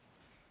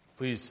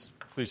Please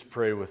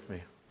pray with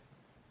me.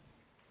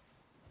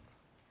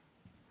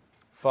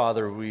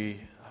 Father,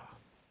 we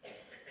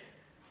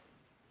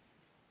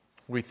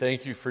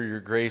thank you for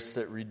your grace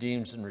that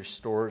redeems and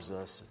restores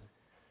us.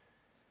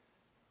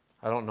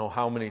 I don't know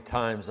how many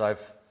times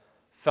I've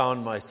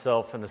found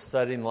myself in a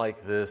setting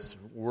like this,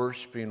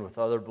 worshiping with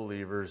other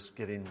believers,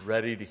 getting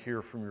ready to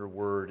hear from your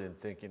word and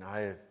thinking,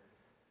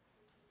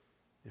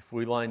 if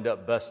we lined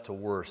up best to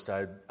worst,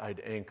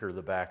 I'd anchor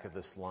the back of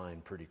this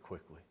line pretty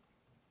quickly.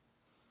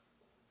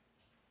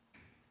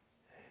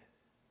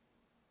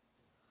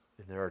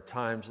 And there are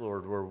times,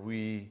 Lord, where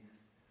we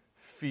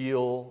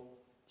feel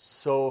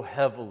so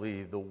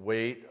heavily the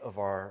weight of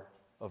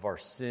our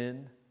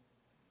sin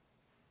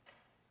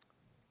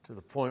to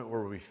the point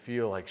where we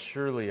feel like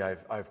surely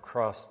I've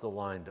crossed the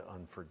line to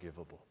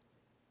unforgivable.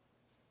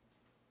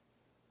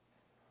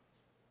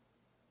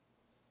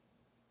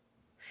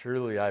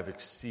 Surely I've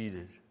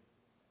exceeded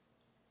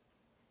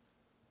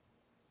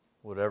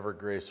whatever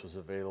grace was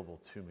available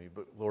to me.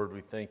 But Lord,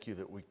 we thank you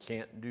that we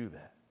can't do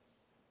that.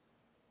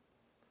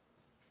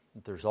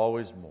 That there's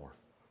always more.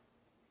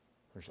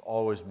 There's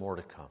always more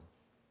to come.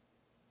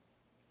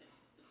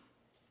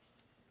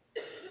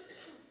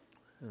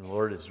 And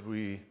Lord, as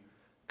we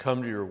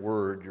come to your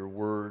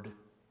word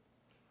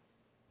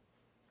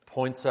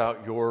points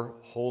out your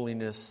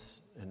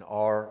holiness and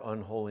our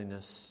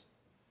unholiness.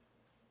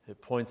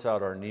 It points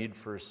out our need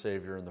for a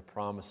Savior and the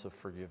promise of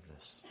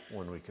forgiveness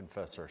when we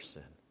confess our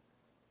sin.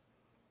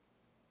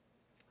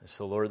 And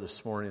so, Lord,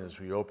 this morning as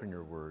we open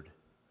your word,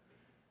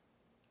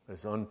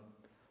 as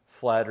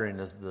unflattering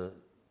as the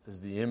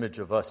image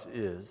of us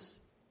is,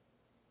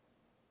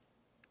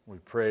 we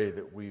pray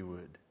that we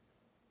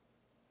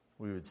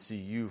would see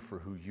you for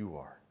who you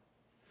are.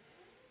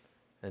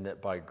 And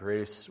that by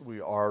grace we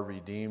are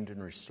redeemed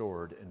and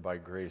restored, and by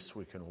grace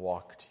we can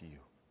walk to you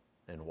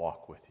and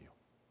walk with you.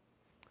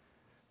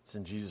 It's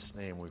in Jesus'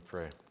 name we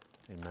pray.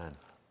 Amen.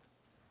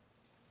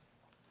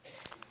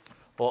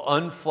 Well,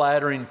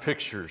 unflattering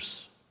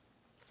pictures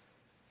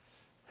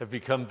have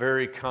become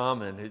very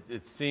common.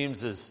 It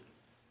seems as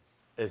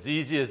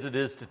easy as it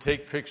is to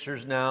take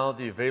pictures now,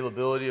 the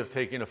availability of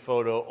taking a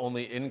photo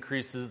only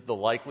increases the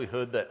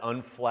likelihood that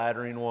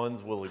unflattering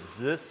ones will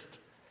exist.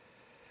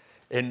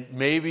 And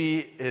maybe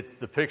it's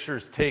the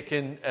picture's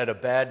taken at a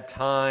bad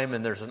time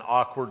and there's an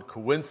awkward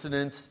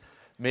coincidence.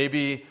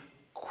 Maybe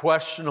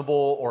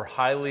questionable or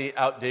highly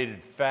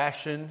outdated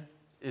fashion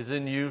is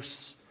in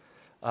use.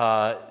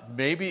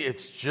 Maybe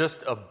it's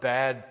just a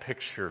bad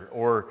picture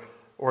or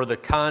the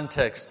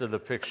context of the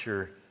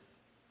picture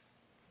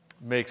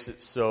makes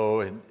it so.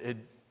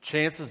 And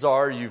chances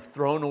are you've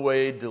thrown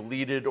away,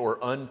 deleted, or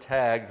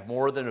untagged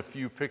more than a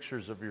few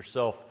pictures of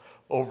yourself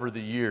over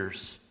the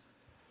years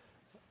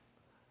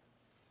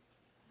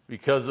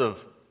because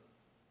of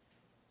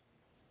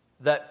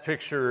that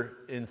picture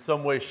in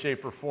some way,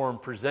 shape, or form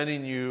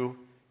presenting you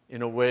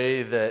in a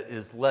way that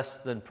is less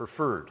than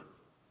preferred.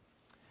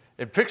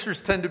 And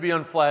pictures tend to be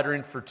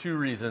unflattering for two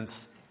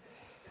reasons.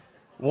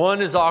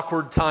 One is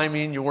awkward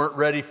timing. You weren't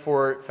ready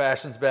for it.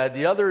 Fashion's bad.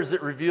 The other is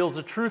it reveals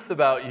a truth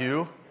about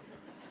you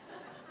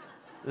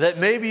that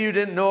maybe you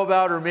didn't know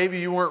about, or maybe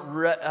you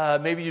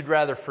weren't. Maybe you'd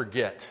rather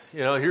forget.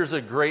 You know, here's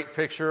a great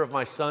picture of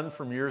my son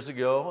from years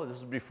ago.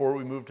 This was before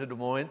we moved to Des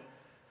Moines,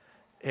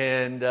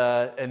 and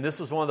this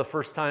was one of the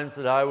first times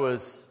that I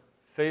was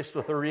faced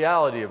with a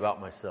reality about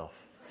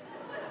myself.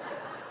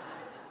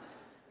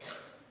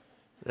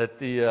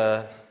 That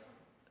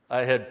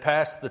I had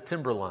passed the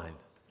timberline,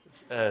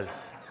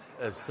 as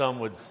some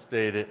would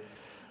state it.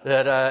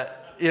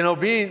 That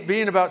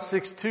being about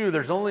 6'2",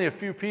 there's only a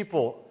few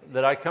people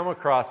that I come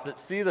across that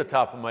see the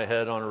top of my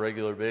head on a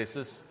regular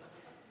basis.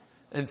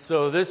 And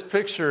so this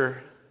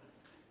picture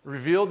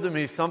revealed to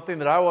me something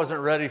that I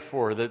wasn't ready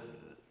for,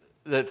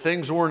 that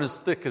things weren't as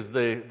thick as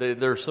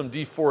there's some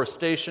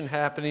deforestation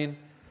happening.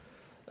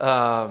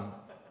 Because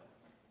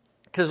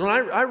when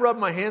I rub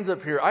my hands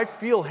up here, I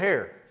feel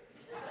hair.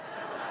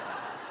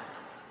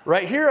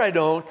 Right here I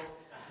don't.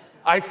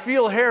 I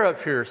feel hair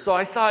up here. So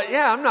I thought,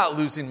 I'm not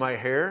losing my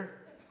hair.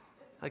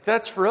 Like,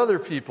 that's for other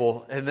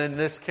people. And then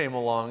this came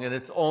along, and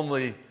it's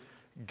only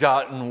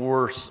gotten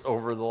worse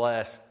over the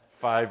last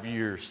 5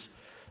 years.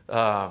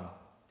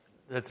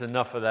 That's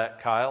enough of that,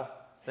 Kyle.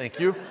 Thank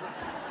you.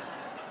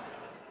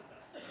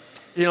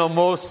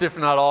 Most, if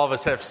not all of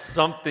us, have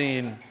some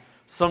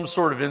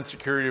sort of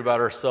insecurity about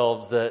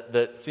ourselves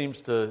that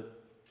seems to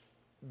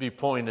be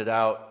pointed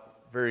out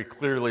very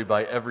clearly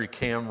by every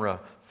camera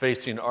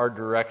facing our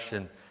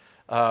direction.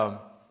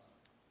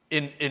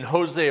 In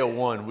Hosea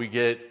 1, we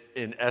get,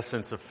 in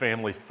essence, a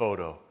family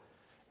photo.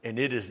 And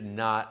it is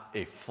not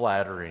a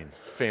flattering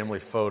family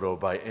photo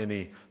by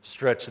any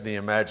stretch of the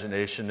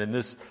imagination. And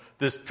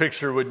this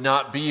picture would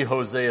not be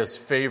Hosea's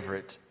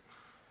favorite.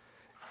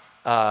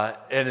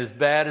 And as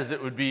bad as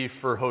it would be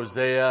for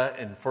Hosea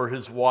and for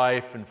his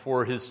wife and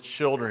for his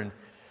children,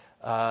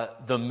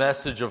 the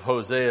message of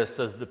Hosea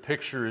says the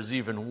picture is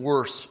even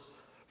worse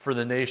for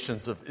the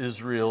nations of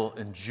Israel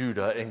and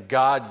Judah. And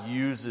God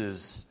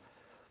uses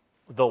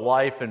the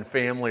life and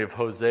family of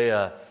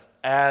Hosea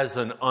as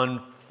an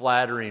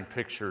unflattering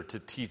picture to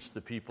teach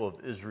the people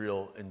of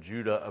Israel and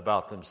Judah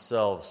about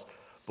themselves,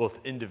 both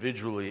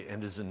individually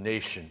and as a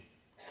nation.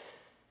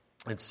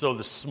 And so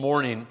this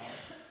morning,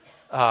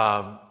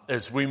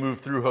 as we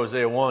move through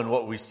Hosea 1,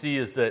 what we see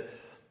is that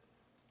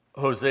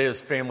Hosea's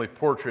family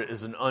portrait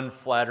is an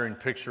unflattering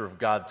picture of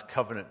God's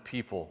covenant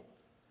people.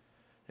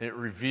 And it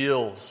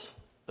reveals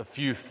a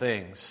few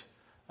things.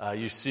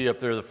 You see up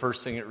there, the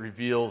first thing it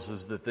reveals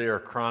is that they are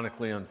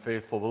chronically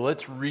unfaithful. But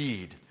let's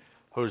read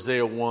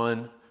Hosea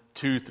 1,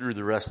 2 through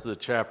the rest of the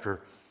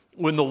chapter.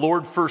 When the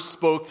Lord first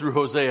spoke through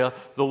Hosea,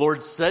 the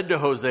Lord said to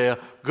Hosea,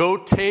 "Go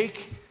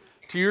take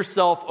to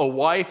yourself a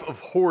wife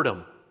of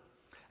whoredom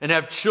and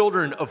have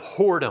children of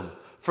whoredom,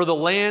 for the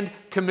land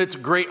commits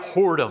great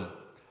whoredom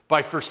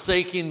by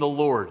forsaking the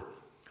Lord."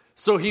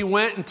 So he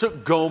went and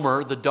took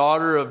Gomer, the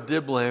daughter of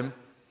Diblaim,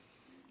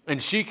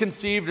 and she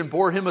conceived and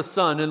bore him a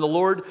son. And the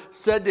Lord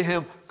said to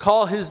him,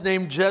 "Call his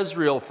name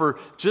Jezreel, for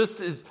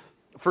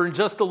in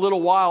just a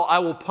little while I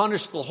will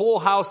punish the whole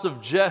house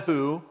of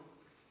Jehu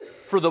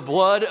for the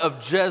blood of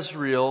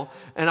Jezreel,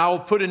 and I will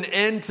put an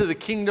end to the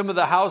kingdom of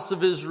the house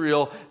of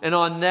Israel. And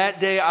on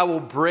that day I will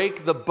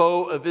break the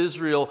bow of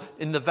Israel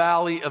in the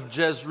valley of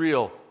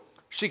Jezreel."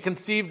 She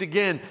conceived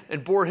again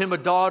and bore him a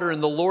daughter,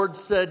 and the Lord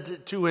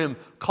said to him,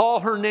 "Call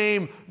her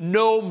name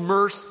No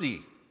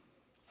Mercy,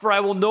 for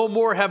I will no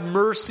more have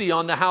mercy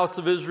on the house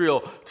of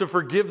Israel to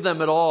forgive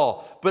them at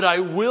all. But I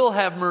will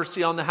have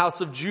mercy on the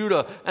house of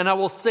Judah, and I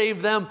will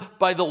save them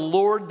by the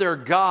Lord their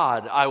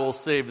God. I will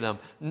save them.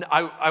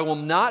 I will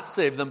not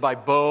save them by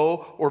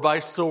bow or by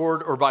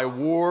sword or by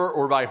war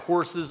or by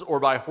horses or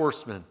by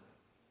horsemen."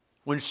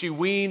 When she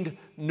weaned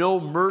no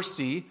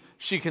mercy,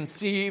 she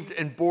conceived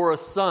and bore a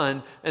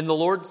son, and the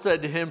Lord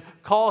said to him,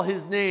 "Call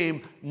his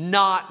name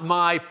Not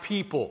My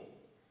People,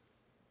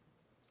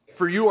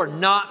 for you are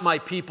not my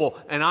people,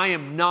 and I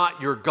am not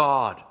your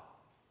God.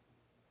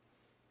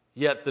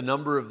 Yet the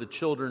number of the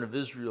children of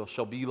Israel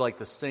shall be like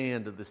the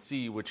sand of the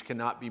sea, which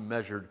cannot be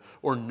measured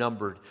or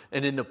numbered.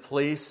 And in the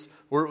place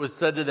where it was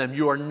said to them,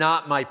 'You are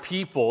not my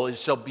people,' it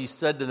shall be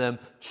said to them,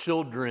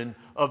 'Children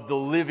of the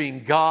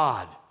living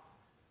God.'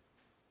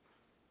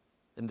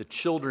 And the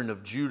children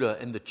of Judah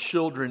and the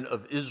children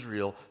of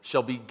Israel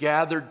shall be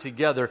gathered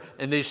together,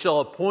 and they shall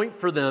appoint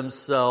for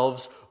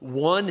themselves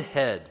one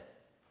head.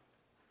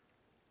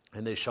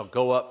 And they shall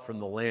go up from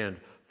the land,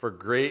 for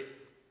great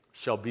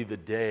shall be the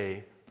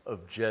day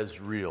of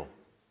Jezreel."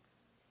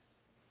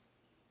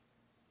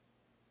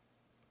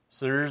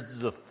 So there's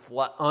the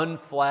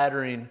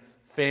unflattering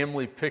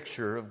family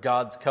picture of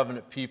God's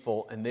covenant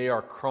people, and they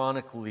are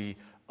chronically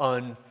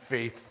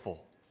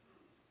unfaithful.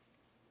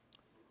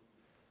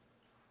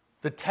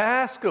 The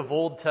task of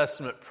Old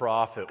Testament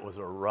prophet was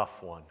a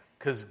rough one,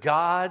 because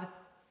God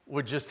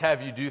would just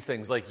have you do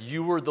things like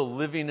you were the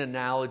living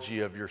analogy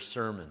of your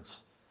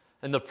sermons.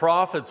 And the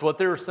prophets, what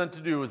they were sent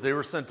to do was they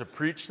were sent to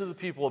preach to the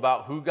people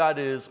about who God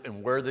is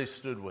and where they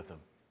stood with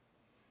Him.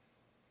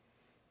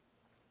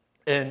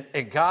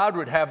 And God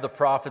would have the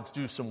prophets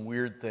do some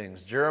weird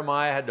things.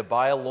 Jeremiah had to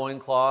buy a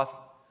loincloth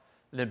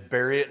and then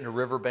bury it in a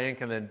riverbank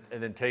and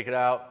then take it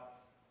out,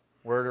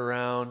 wear it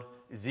around.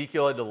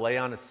 Ezekiel had to lay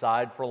on his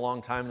side for a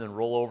long time and then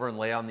roll over and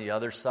lay on the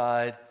other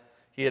side.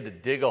 He had to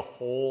dig a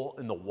hole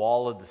in the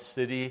wall of the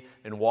city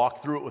and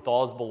walk through it with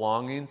all his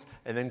belongings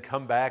and then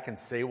come back and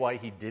say why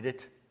he did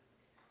it.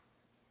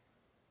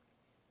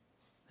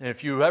 And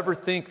if you ever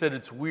think that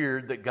it's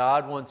weird that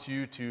God wants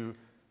you to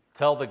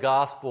tell the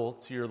gospel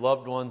to your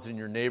loved ones and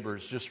your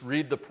neighbors, just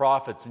read the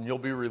prophets and you'll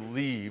be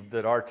relieved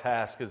that our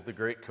task is the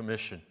Great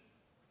Commission.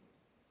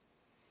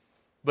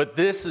 But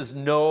this is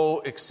no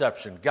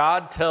exception.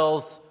 God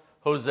tells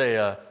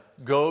Hosea,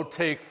 "Go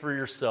take for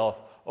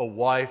yourself a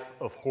wife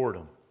of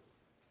whoredom."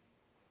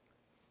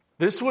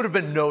 This would have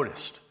been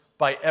noticed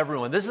by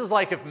everyone. This is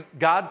like if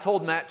God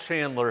told Matt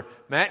Chandler,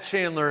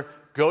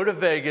 go to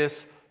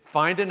Vegas,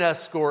 find an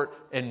escort,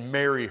 and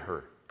marry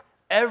her.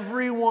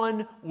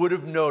 Everyone would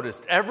have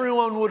noticed.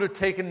 Everyone would have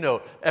taken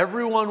note.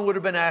 Everyone would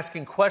have been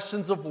asking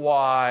questions of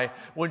why.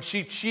 When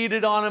she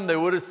cheated on him, they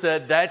would have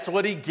said, "That's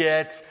what he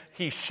gets.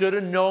 He should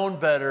have known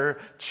better,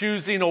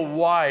 choosing a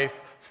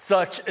wife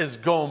such as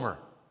Gomer."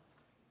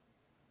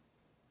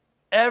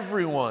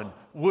 Everyone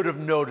would have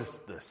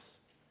noticed this.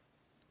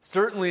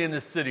 Certainly in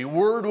the city,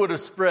 word would have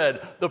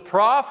spread. The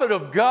prophet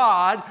of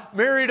God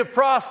married a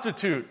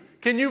prostitute.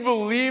 Can you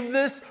believe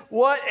this?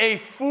 What a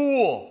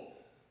fool.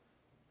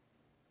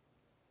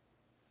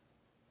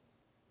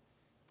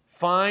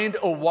 Find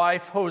a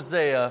wife,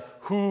 Hosea,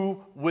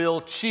 who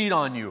will cheat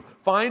on you.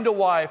 Find a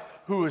wife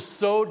who is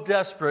so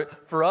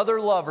desperate for other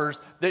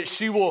lovers that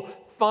she will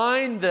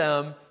find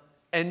them,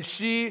 and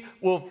she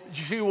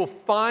will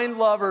find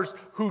lovers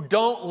who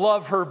don't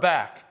love her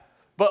back,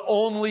 but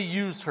only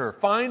use her.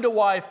 Find a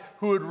wife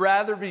who would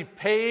rather be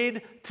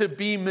paid to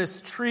be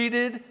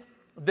mistreated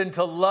than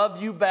to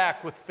love you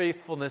back with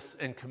faithfulness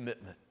and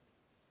commitment.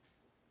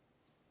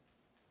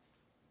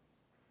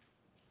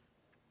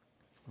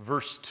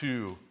 Verse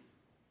 2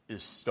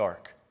 is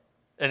stark,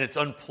 and it's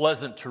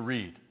unpleasant to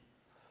read.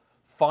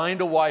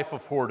 find a wife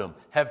of whoredom,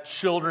 have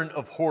children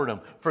of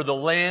whoredom, for the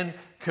land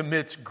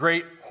commits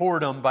great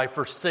whoredom by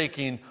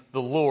forsaking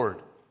the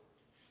Lord.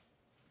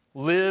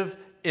 Live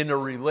in a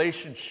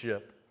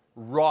relationship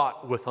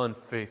wrought with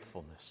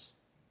unfaithfulness.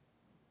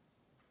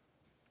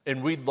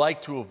 And we'd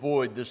like to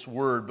avoid this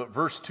word, but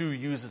verse 2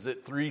 uses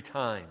it 3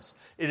 times.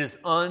 It is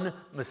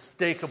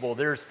unmistakable.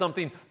 There is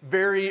something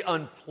very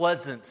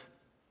unpleasant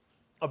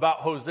about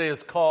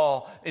Hosea's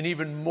call, and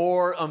even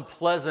more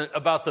unpleasant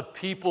about the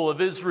people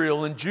of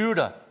Israel and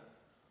Judah.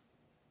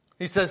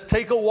 He says,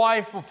 take a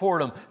wife of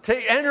whoredom.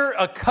 Enter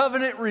a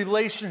covenant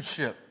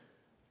relationship.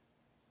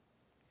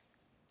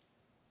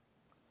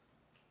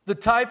 The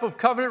type of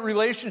covenant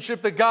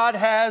relationship that God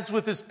has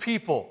with His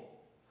people.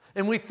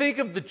 And we think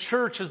of the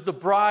church as the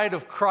bride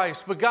of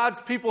Christ, but God's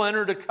people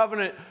entered a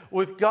covenant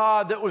with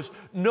God that was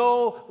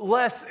no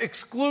less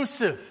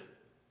exclusive.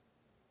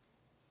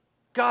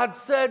 God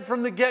said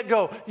from the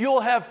get-go,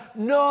 you'll have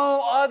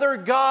no other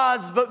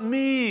gods but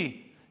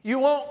me. You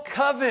won't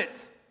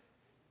covet.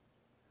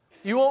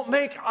 You won't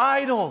make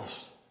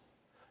idols.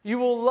 You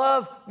will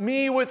love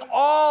me with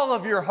all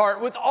of your heart,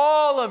 with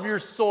all of your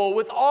soul,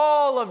 with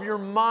all of your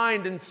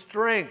mind and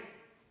strength.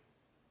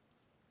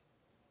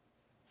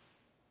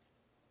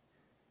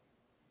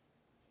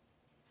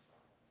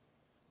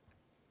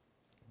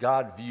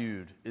 God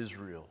viewed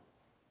Israel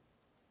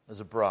as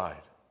a bride.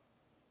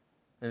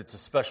 And it's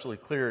especially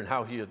clear in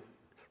how He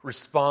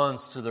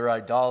responds to their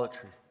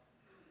idolatry.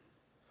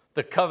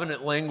 The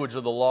covenant language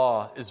of the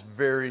law is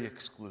very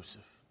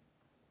exclusive.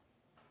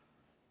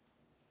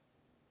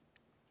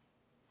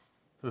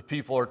 The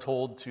people are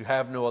told to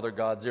have no other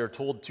gods. They are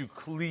told to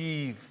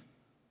cleave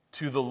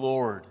to the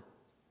Lord.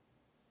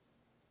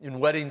 In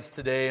weddings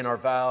today, in our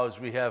vows,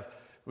 we have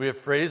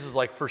phrases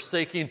like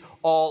forsaking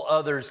all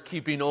others,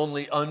 keeping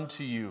only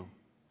unto you.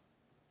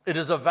 It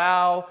is a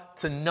vow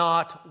to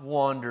not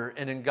wander.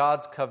 And in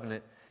God's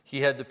covenant, He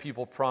had the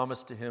people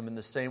promise to Him in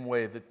the same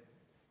way that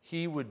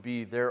He would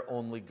be their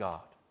only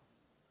God.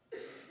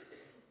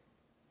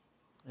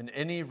 And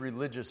any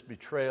religious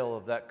betrayal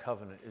of that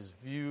covenant is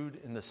viewed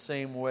in the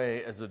same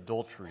way as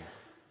adultery.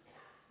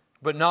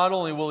 But not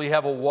only will he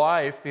have a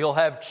wife, he'll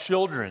have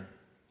children.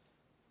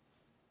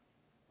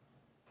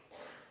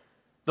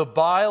 The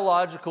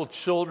biological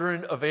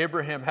children of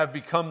Abraham have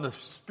become the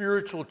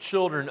spiritual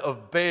children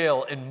of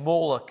Baal and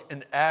Moloch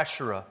and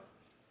Asherah.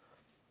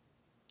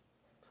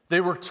 They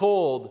were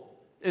told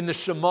in the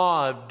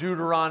Shema of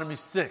Deuteronomy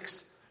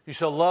 6, you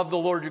shall love the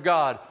Lord your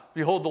God.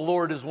 Behold, the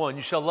Lord is one.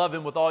 You shall love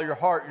Him with all your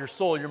heart, your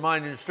soul, your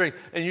mind, and your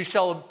strength. And you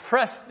shall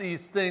impress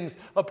these things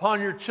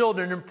upon your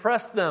children.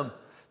 Impress them.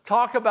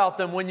 Talk about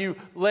them when you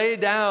lay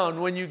down,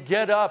 when you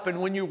get up,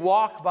 and when you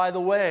walk by the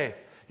way.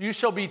 You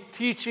shall be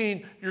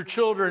teaching your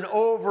children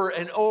over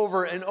and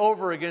over and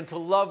over again to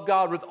love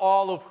God with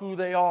all of who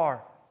they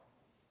are.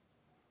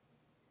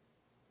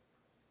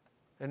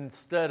 And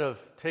instead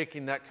of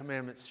taking that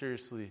commandment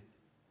seriously,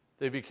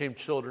 they became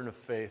children of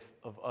faith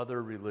of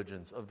other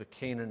religions, of the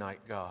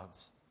Canaanite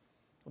gods.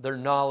 Their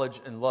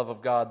knowledge and love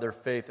of God, their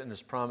faith in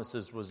His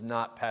promises was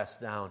not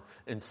passed down.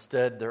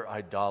 Instead, their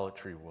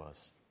idolatry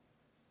was.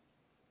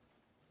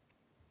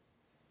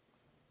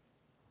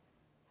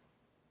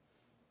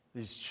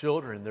 These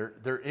children,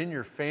 they're in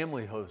your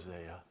family,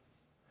 Hosea.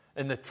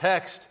 And the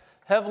text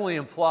heavily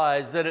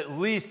implies that at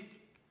least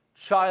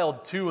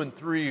child 2 and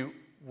 3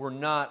 were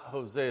not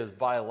Hosea's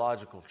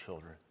biological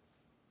children.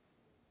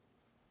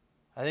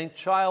 I think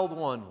child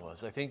 1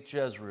 was. I think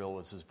Jezreel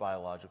was his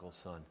biological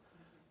son.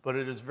 But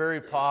it is very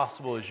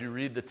possible as you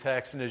read the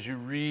text and as you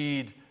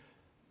read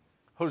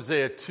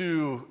Hosea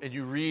 2 and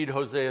you read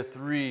Hosea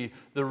 3,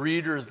 the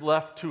reader is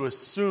left to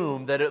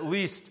assume that at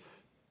least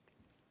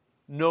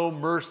no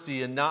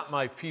mercy and not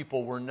my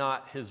people were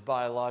not his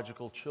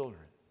biological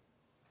children.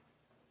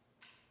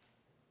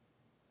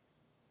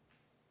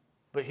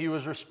 But he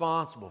was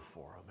responsible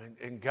for them.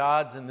 And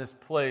God's in this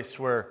place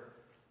where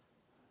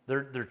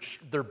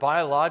they're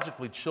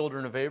biologically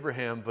children of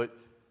Abraham,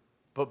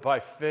 but by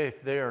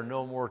faith they are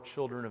no more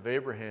children of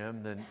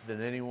Abraham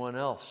than anyone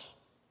else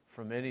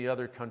from any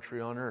other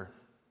country on earth.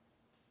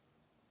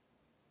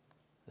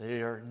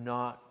 They are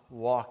not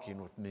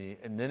walking with me.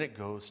 And then it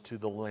goes to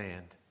the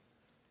land.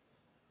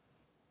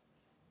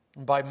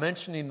 And by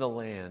mentioning the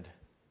land,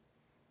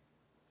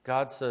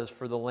 God says,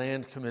 for the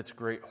land commits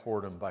great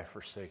whoredom by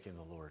forsaking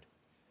the Lord.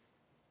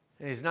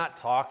 And He's not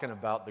talking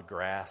about the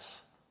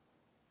grass.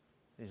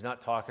 He's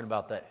not talking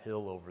about that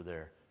hill over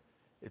there.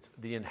 It's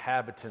the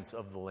inhabitants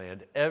of the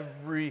land,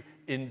 every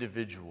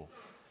individual.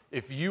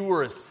 If you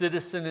were a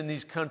citizen in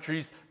these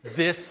countries,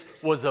 this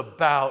was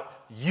about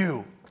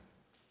you.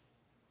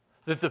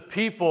 That the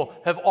people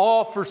have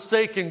all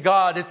forsaken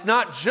God. It's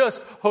not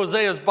just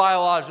Hosea's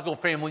biological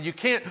family. You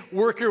can't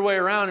work your way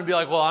around and be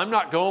like, well, I'm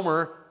not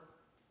Gomer.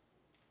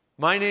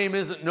 My name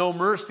isn't No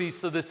Mercy,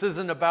 so this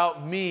isn't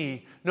about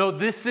me. No,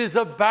 this is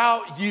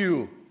about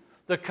you.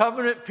 The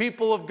covenant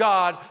people of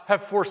God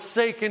have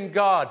forsaken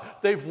God.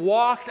 They've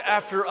walked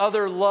after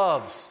other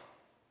loves.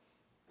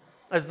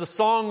 As the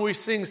song we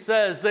sing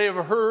says, they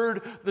have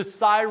heard the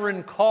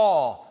siren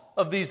call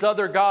of these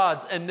other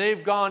gods, and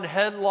they've gone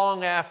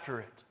headlong after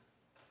it.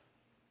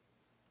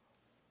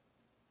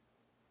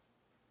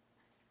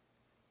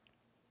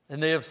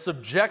 And they have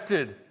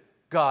subjected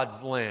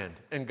God's land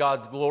and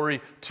God's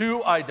glory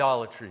to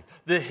idolatry.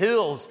 The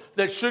hills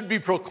that should be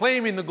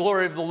proclaiming the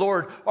glory of the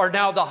Lord are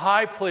now the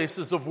high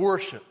places of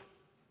worship.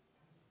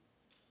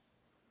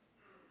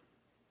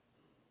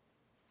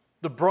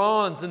 The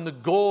bronze and the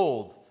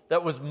gold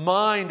that was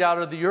mined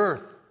out of the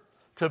earth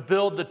to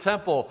build the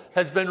temple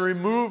has been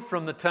removed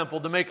from the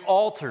temple to make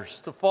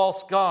altars to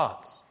false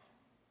gods.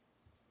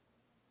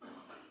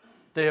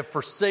 They have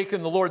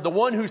forsaken the Lord, the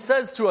one who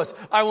says to us,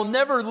 I will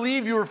never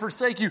leave you or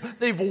forsake you.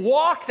 They've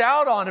walked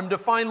out on him to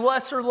find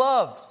lesser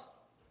loves.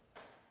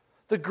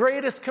 The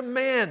greatest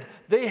command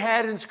they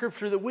had in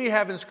Scripture that we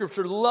have in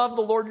Scripture, love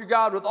the Lord your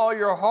God with all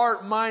your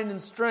heart, mind,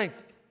 and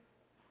strength.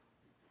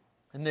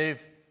 And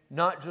they've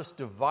not just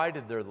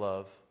divided their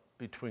love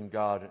between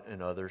God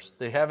and others.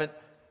 They haven't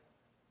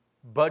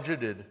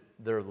budgeted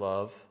their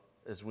love,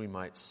 as we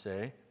might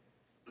say.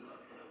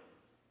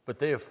 But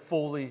they have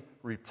fully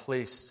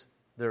replaced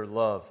their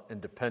love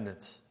and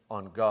dependence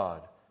on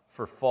God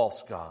for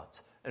false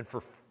gods and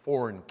for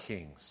foreign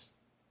kings.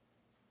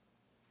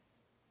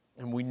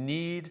 And we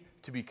need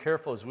to be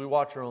careful as we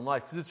watch our own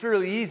life, because it's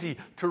really easy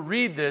to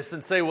read this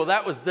and say, well,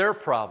 that was their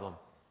problem.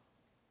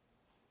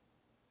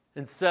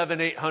 In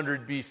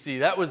 700-800 BC,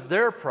 that was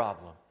their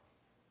problem.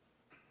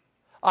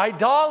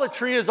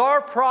 Idolatry is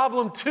our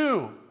problem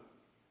too.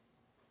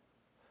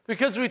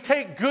 Because we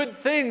take good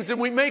things and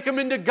we make them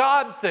into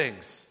God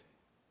things.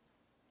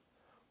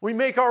 We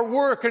make our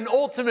work an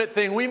ultimate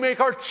thing. We make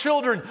our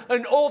children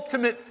an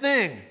ultimate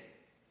thing.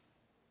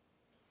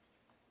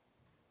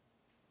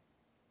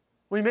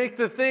 We make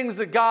the things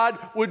that God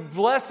would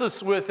bless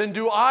us with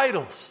into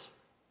idols.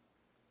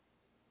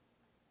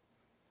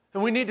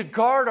 And we need to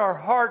guard our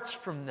hearts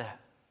from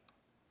that.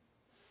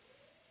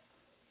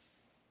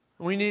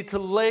 We need to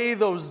lay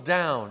those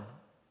down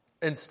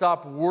and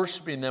stop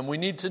worshiping them. We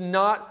need to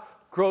not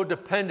grow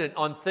dependent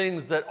on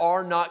things that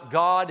are not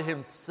God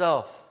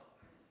Himself.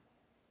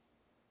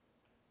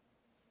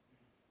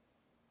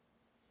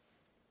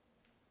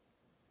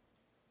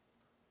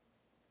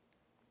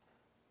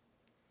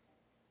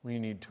 We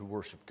need to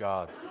worship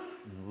God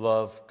and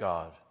love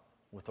God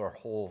with our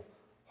whole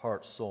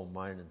heart, soul,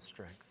 mind, and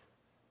strength.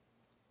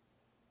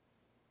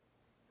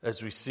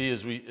 As we see,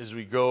 as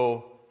we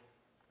go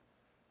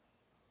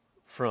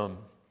from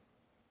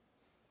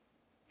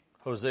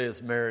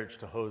Hosea's marriage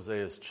to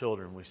Hosea's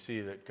children, we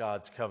see that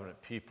God's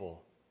covenant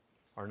people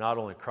are not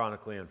only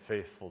chronically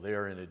unfaithful, they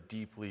are in a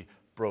deeply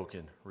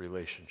broken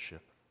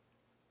relationship.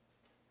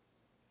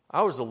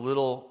 I was a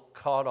little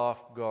caught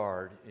off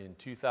guard in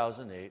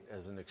 2008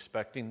 as an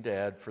expecting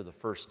dad for the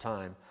first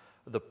time,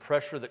 the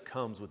pressure that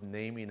comes with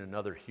naming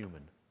another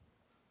human.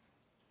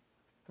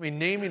 I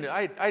mean,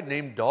 I'd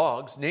named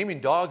dogs.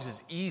 Naming dogs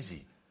is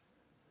easy.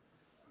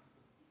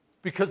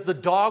 Because the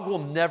dog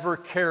will never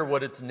care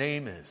what its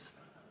name is.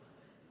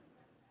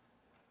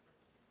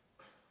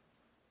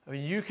 I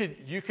mean, you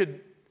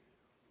could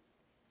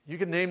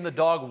name the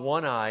dog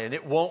One Eye and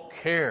it won't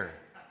care.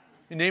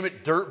 You name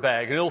it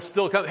Dirtbag and it'll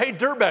still come, hey,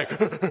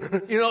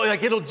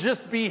 Dirtbag. It'll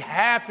just be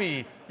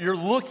happy you're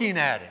looking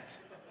at it.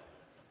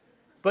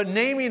 But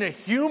naming a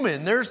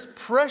human, there's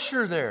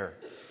pressure there.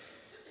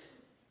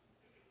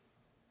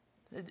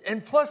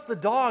 And plus the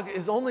dog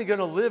is only going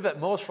to live at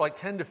most for like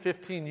 10 to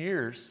 15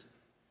 years.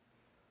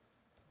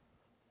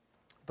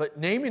 But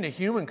naming a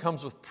human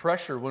comes with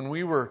pressure. When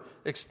we were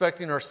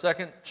expecting our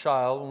second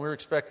child, when we were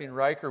expecting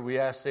Riker, we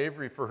asked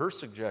Avery for her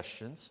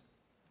suggestions.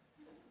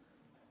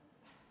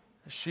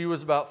 She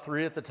was about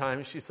 3 at the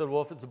time. She said,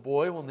 well, if it's a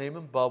boy, we'll name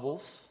him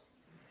Bubbles.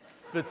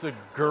 If it's a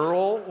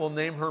girl, we'll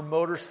name her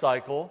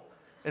Motorcycle.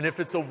 And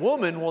if it's a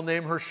woman, we'll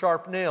name her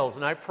Sharp Nails.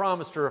 And I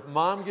promised her, if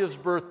Mom gives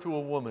birth to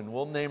a woman,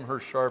 we'll name her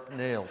Sharp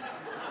Nails.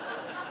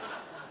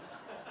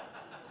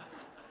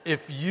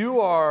 If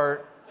you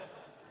are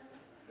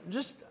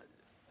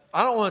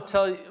I don't want to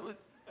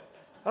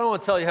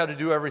tell you how to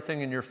do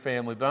everything in your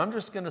family, but I'm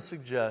just going to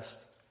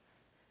suggest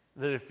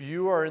that if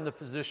you are in the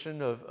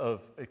position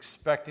of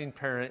expecting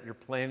parent, you're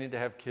planning to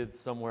have kids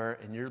somewhere,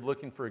 and you're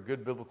looking for a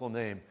good biblical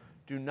name,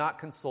 do not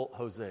consult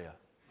Hosea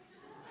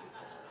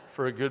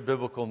for a good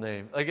biblical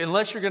name. Like,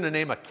 unless you're going to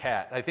name a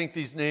cat. I think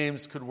these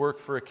names could work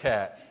for a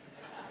cat.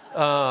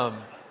 But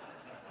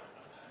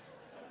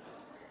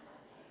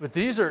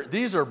these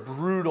are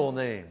brutal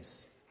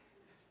names.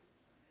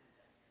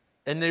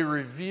 And they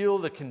reveal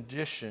the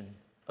condition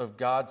of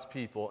God's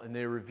people, and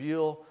they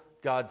reveal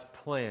God's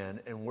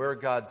plan and where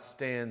God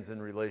stands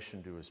in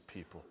relation to His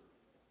people.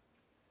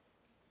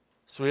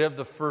 So we have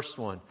the first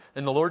one.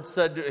 And the Lord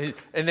said,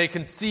 and they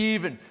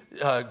conceive, and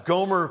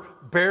Gomer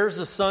bears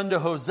a son to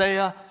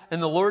Hosea,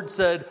 and the Lord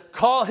said,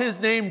 call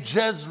his name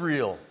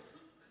Jezreel,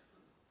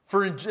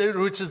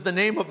 which is the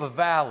name of a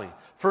valley.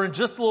 For in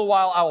just a little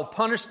while I will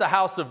punish the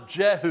house of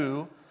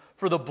Jehu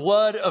for the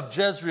blood of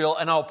Jezreel,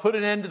 and I'll put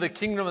an end to the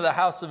kingdom of the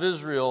house of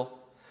Israel.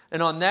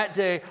 And on that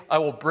day, I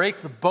will break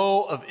the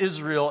bow of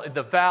Israel in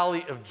the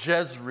valley of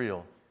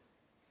Jezreel.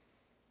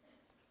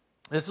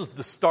 This is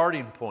the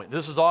starting point.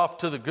 This is off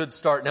to the good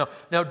start.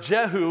 Now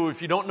Jehu,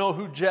 if you don't know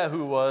who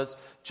Jehu was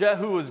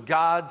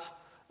God's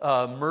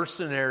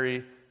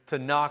mercenary to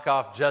knock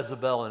off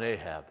Jezebel and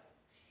Ahab.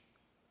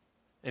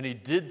 And he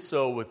did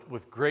so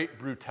with great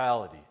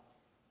brutality.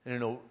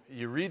 And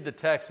you read the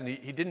text, and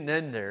he didn't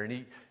end there.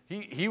 And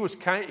he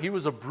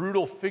was a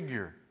brutal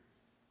figure.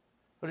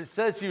 But it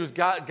says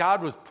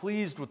God was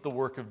pleased with the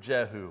work of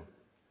Jehu.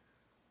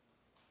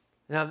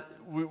 Now,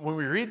 when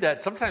we read that,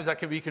 sometimes that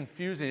can be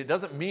confusing. It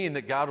doesn't mean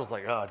that God was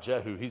like, oh,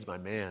 Jehu, he's my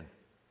man.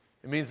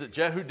 It means that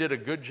Jehu did a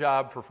good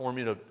job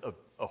performing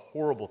a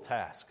horrible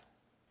task.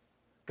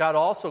 God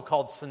also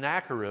called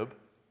Sennacherib,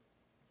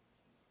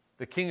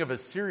 the king of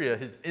Assyria,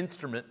 his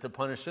instrument to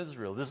punish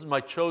Israel. This is my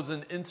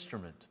chosen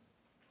instrument.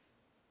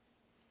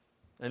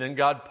 And then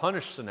God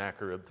punished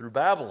Sennacherib through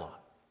Babylon.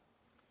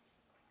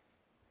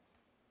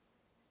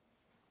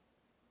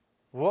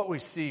 What we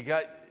see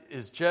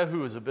is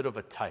Jehu is a bit of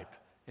a type.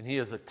 And he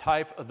is a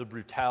type of the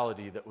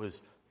brutality that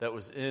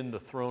was in the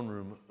throne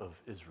room of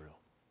Israel.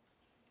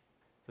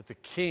 That the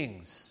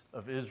kings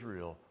of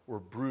Israel were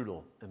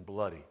brutal and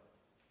bloody.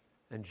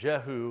 And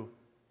Jehu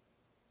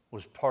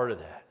was part of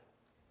that.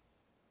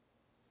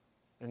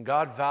 And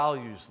God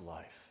values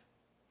life.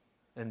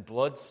 And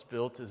blood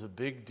spilt is a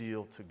big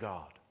deal to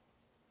God.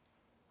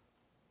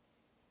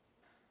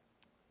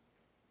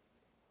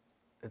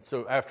 And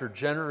so after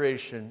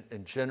generation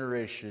and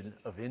generation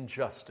of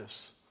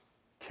injustice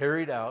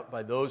carried out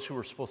by those who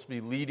were supposed to be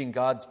leading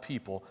God's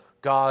people,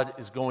 God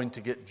is going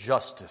to get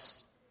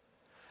justice.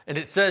 And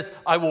it says,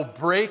 I will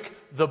break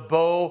the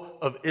bow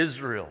of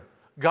Israel.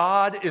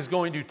 God is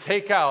going to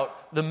take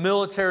out the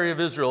military of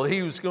Israel.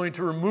 He was going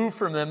to remove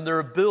from them their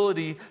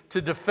ability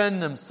to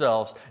defend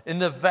themselves in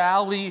the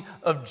valley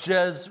of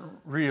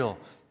Jezreel.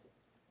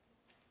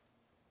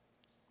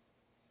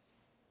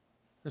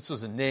 This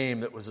was a name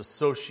that was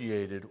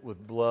associated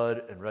with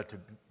blood and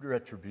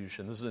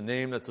retribution. This is a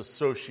name that's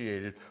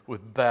associated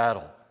with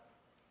battle.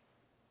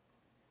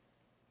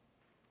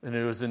 And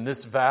it was in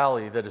this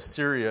valley that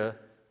Assyria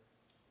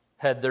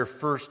had their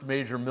first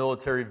major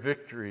military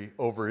victory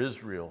over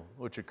Israel,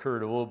 which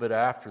occurred a little bit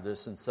after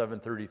this in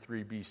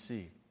 733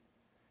 BC.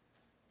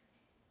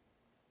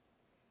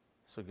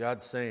 So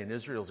God's saying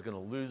Israel's going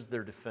to lose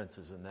their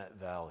defenses in that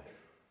valley.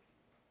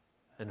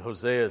 And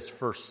Hosea's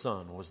first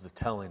son was the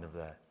telling of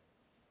that.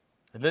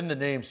 And then the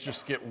names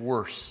just get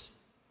worse.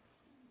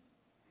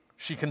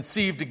 She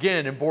conceived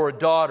again and bore a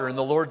daughter, and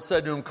the Lord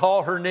said to him,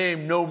 call her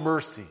name No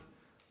Mercy.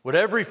 What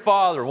every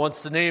father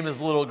wants to name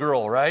his little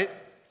girl, right?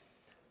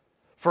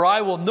 For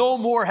I will no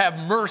more have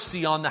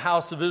mercy on the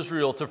house of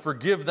Israel to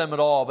forgive them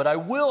at all, but I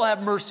will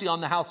have mercy on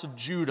the house of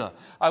Judah.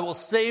 I will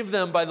save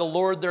them by the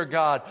Lord their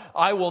God.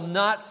 I will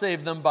not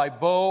save them by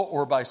bow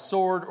or by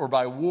sword or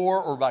by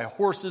war or by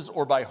horses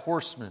or by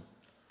horsemen.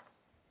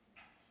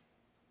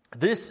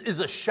 This is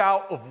a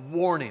shout of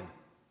warning,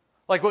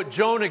 like what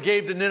Jonah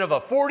gave to Nineveh.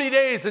 40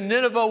 days and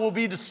Nineveh will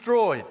be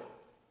destroyed.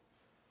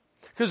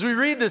 Because we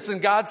read this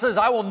and God says,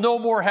 I will no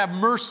more have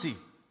mercy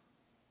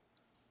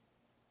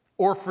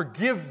or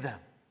forgive them.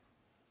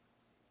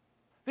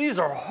 These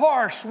are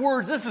harsh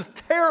words. This is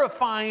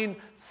terrifying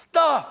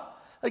stuff.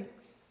 Like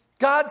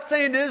God's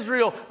saying to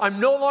Israel, I'm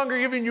no longer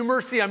giving you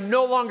mercy. I'm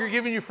no longer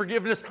giving you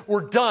forgiveness.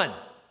 We're done.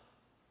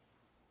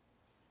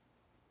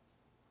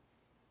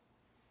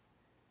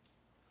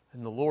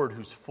 And the Lord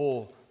who's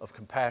full of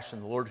compassion,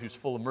 the Lord who's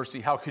full of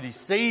mercy, how could he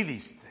say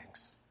these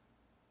things?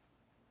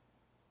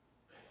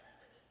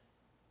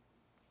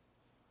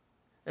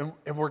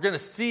 And we're going to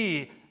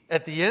see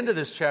at the end of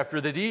this chapter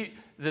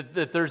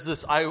that there's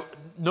this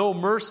no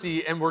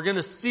mercy, and we're going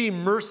to see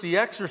mercy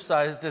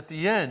exercised at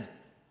the end.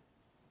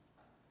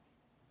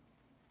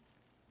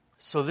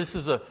 So this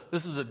is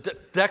a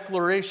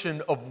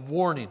declaration of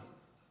warning.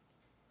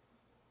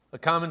 A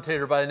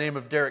commentator by the name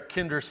of Derek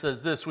Kinder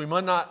says this: we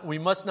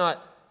must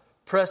not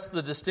press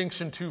the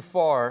distinction too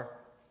far,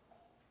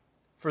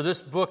 for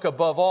this book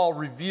above all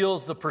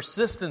reveals the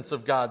persistence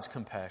of God's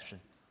compassion.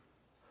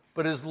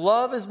 But his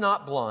love is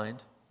not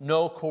blind,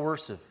 no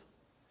coercive.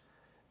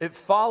 It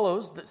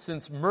follows that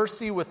since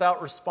mercy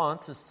without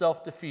response is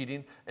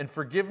self-defeating and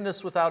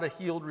forgiveness without a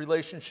healed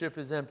relationship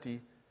is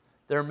empty,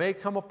 there may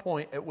come a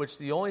point at which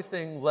the only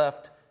thing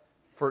left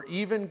for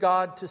even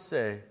God to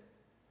say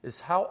is,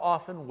 how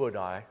often would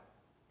I,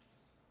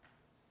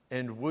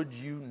 and would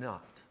you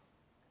not?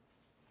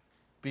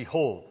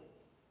 Behold,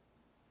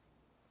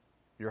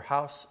 your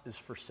house is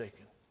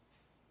forsaken.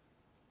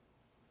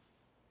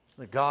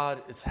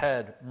 God has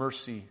had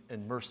mercy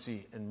and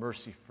mercy and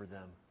mercy for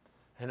them,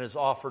 and has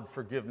offered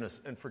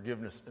forgiveness and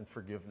forgiveness and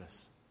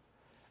forgiveness.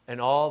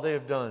 And all they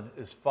have done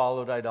is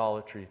followed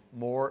idolatry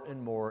more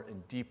and more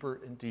and deeper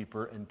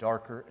and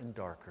darker and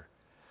darker.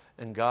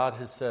 And God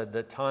has said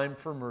that time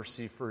for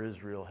mercy for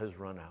Israel has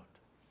run out.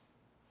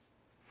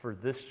 For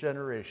this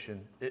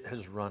generation, it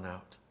has run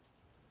out.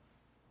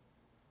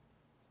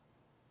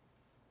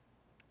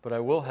 But I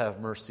will have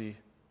mercy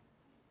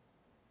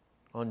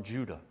on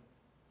Judah.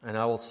 and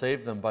I will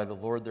save them by the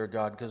Lord their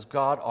God, because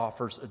God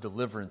offers a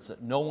deliverance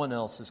that no one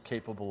else is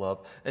capable of,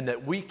 and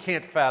that we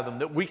can't fathom,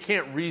 that we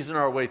can't reason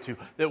our way to,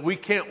 that we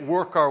can't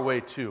work our way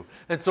to.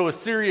 And so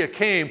Assyria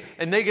came,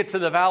 and they get to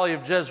the valley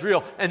of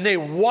Jezreel, and they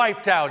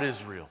wiped out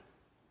Israel.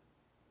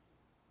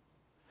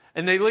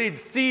 And they laid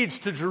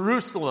siege to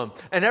Jerusalem,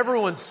 and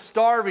everyone's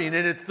starving,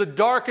 and it's the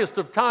darkest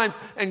of times.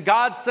 And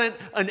God sent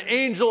an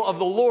angel of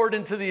the Lord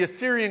into the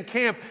Assyrian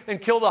camp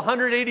and killed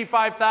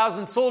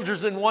 185,000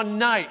 soldiers in one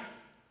night.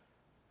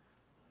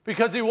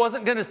 Because he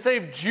wasn't going to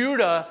save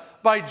Judah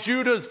by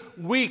Judah's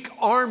weak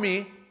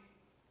army,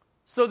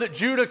 so that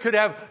Judah could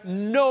have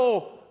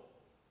no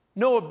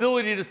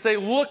ability to say,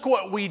 look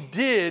what we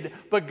did,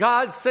 but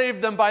God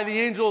saved them by the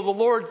angel of the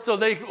Lord, so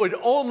they would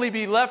only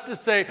be left to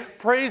say,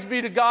 praise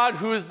be to God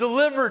who has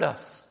delivered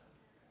us.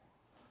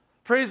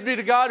 Praise be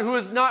to God who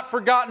has not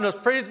forgotten us.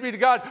 Praise be to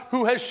God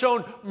who has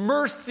shown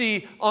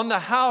mercy on the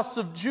house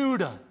of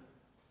Judah.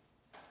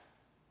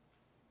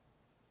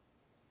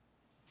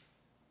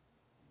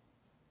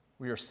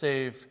 We are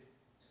saved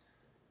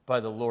by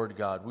the Lord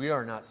God. We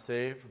are not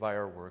saved by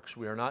our works.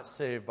 We are not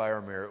saved by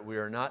our merit. We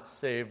are not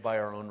saved by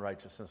our own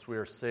righteousness. We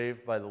are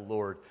saved by the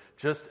Lord,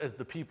 just as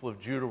the people of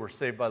Judah were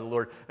saved by the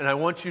Lord. And I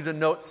want you to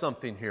note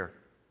something here.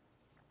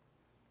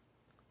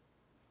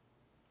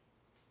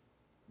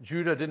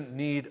 Judah didn't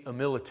need a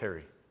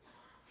military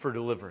for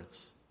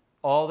deliverance.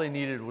 All they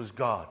needed was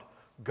God.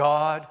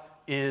 God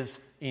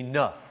is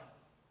enough.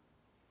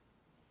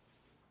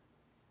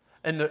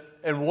 And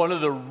one of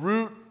the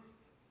root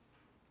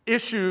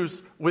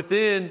issues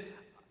within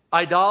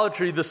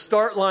idolatry, the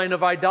start line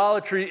of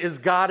idolatry, is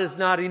God is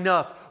not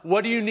enough.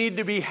 What do you need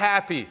to be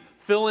happy?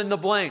 Fill in the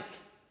blank.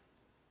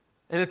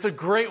 And it's a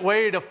great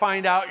way to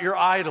find out your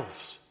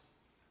idols.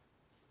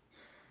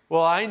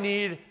 Well, I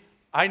need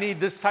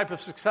this type of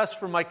success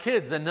for my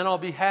kids, and then I'll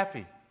be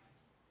happy.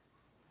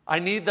 I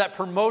need that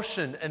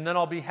promotion, and then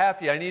I'll be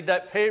happy. I need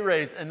that pay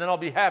raise, and then I'll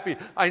be happy.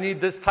 I need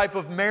this type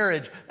of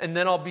marriage, and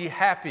then I'll be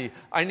happy.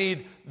 I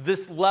need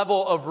this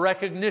level of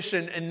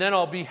recognition, and then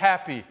I'll be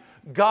happy.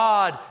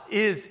 God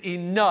is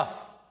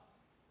enough.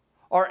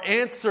 Our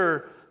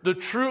answer, the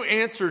true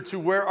answer to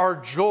where our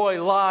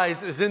joy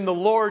lies, is in the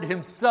Lord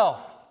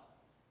Himself.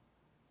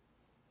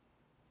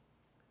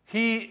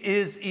 He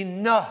is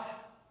enough.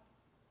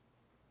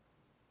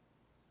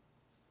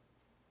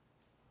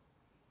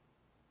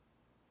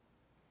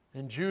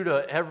 In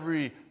Judah,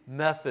 every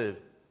method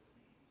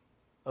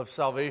of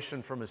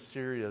salvation from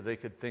Assyria they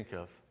could think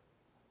of,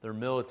 their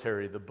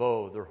military, the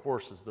bow, their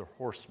horses, their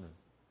horsemen,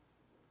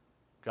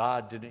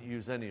 God didn't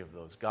use any of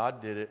those.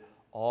 God did it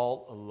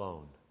all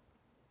alone.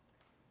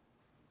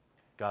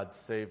 God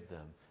saved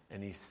them,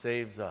 and He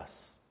saves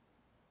us.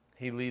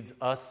 He leads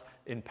us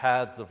in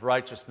paths of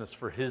righteousness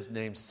for His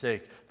name's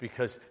sake,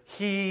 because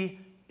He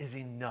is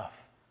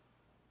enough.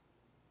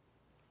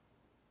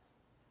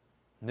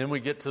 And then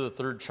we get to the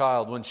third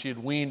child. When she had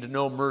weaned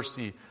no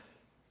mercy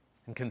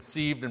and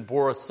conceived and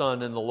bore a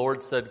son, and the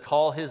Lord said,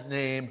 call his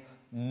name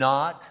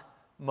Not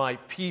My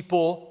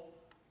People,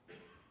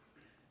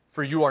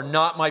 for you are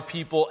not my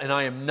people, and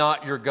I am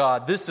not your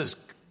God. This is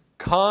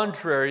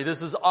contrary,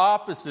 this is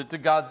opposite to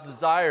God's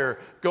desire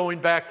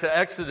going back to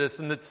Exodus,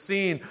 and it's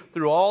seen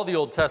through all the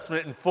Old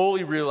Testament and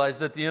fully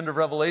realized at the end of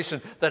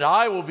Revelation, that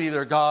I will be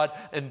their God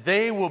and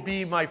they will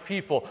be my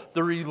people.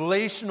 The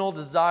relational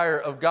desire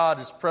of God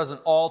is present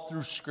all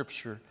through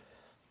Scripture.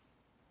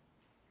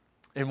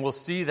 And we'll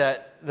see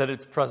that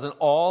it's present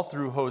all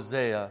through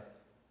Hosea.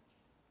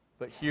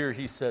 But here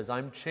he says,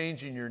 I'm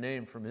changing your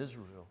name from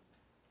Israel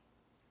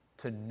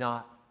to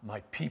Not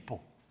My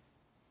People.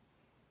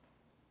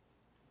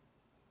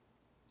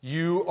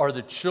 You are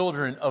the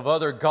children of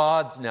other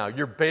gods now.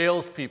 You're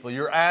Baal's people,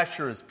 you're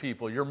Asherah's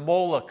people, you're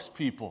Moloch's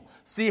people.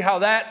 See how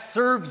that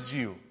serves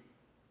you.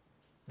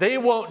 They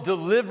won't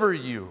deliver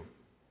you.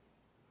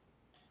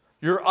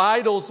 Your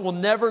idols will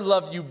never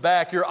love you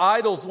back. Your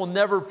idols will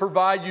never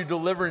provide you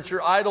deliverance.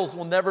 Your idols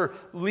will never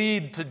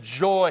lead to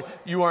joy.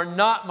 You are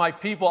not my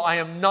people. I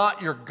am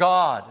not your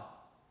God.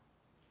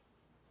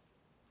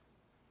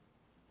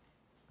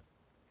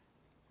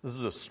 This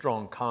is a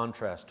strong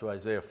contrast to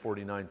Isaiah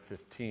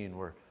 49:15,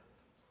 where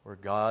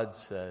God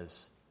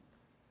says,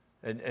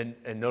 and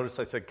notice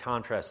I said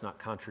contrast, not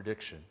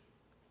contradiction.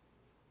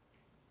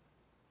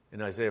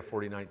 In Isaiah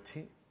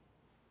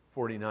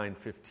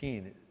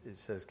 49:15, it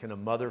says, can a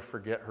mother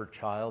forget her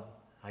child?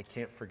 I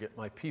can't forget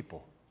my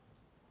people.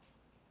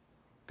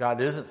 God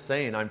isn't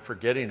saying I'm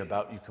forgetting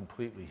about you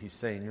completely. He's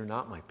saying you're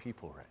not my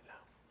people right now,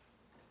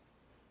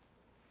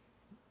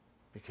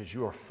 because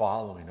you are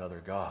following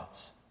other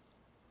gods.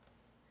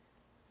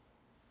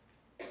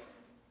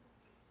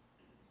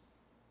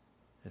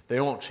 If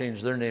they won't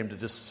change their name to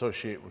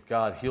disassociate with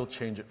God, He'll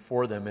change it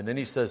for them. And then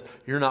He says,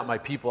 you're not my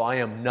people. I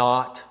am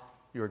not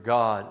your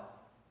God.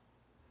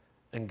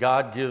 And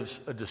God gives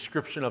a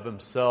description of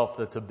Himself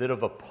that's a bit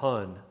of a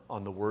pun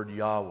on the word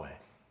Yahweh.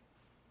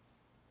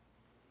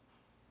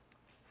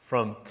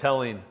 From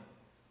telling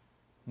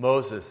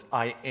Moses,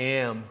 I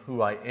am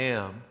who I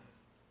am,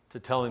 to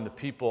telling the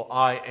people,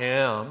 I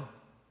am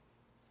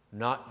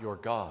not your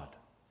God.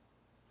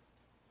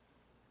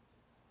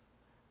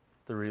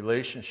 The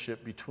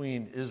relationship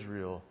between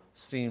Israel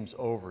seems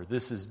over.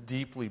 This is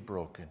deeply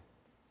broken.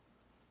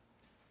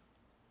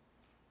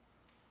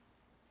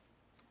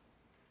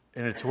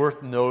 And it's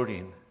worth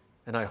noting,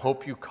 and I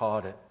hope you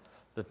caught it,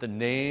 that the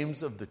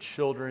names of the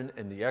children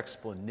and the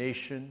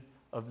explanation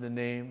of the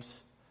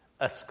names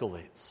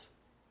escalates.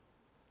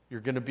 You're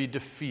going to be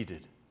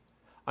defeated.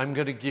 I'm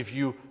going to give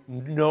you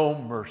no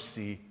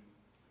mercy.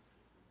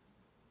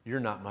 You're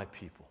not my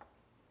people.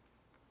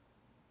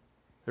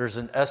 There's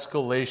an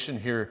escalation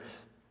here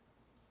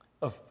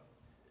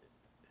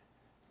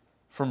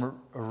from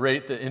a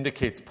rate that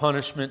indicates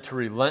punishment to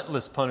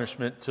relentless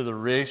punishment to the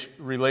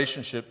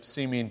relationship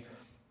seeming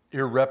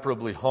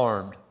irreparably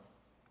harmed.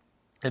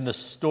 And the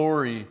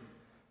story,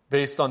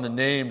 based on the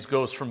names,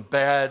 goes from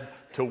bad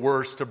to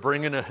worse to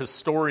bring in a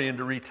historian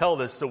to retell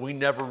this so we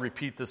never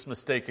repeat this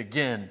mistake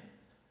again.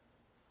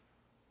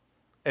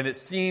 And it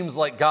seems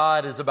like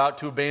God is about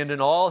to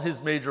abandon all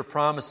his major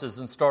promises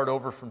and start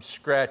over from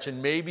scratch.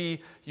 And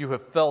maybe you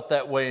have felt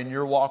that way in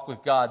your walk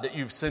with God, that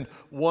you've sinned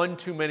one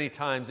too many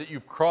times, that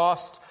you've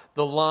crossed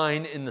the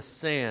line in the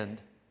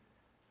sand.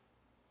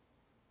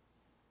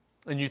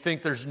 And you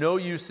think there's no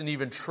use in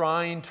even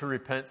trying to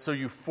repent, so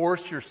you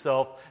force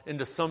yourself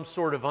into some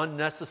sort of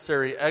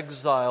unnecessary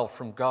exile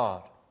from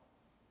God.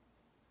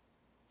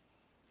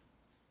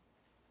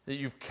 That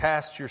you've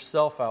cast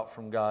yourself out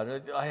from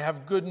God. I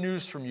have good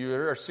news from you.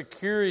 Our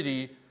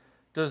security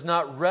does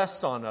not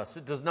rest on us.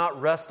 It does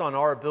not rest on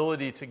our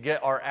ability to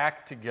get our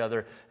act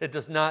together. It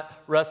does not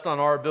rest on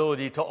our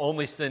ability to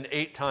only sin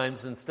 8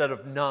 times instead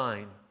of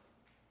 9.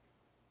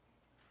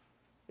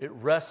 It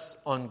rests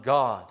on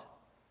God,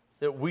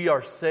 that we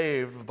are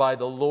saved by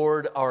the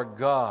Lord our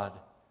God.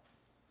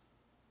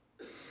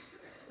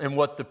 And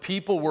what the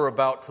people were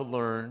about to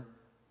learn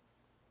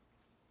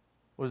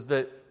was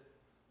that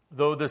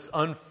though this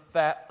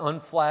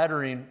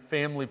unflattering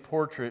family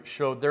portrait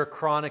showed their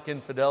chronic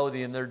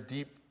infidelity and their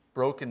deep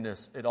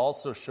brokenness, it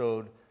also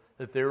showed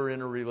that they were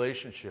in a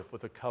relationship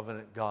with a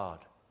covenant God,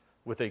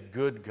 with a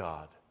good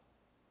God.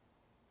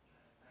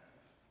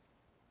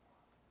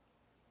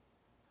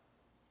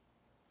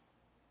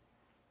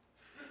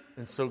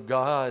 And so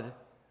God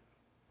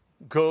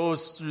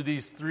goes through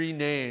these 3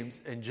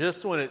 names, and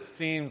just when it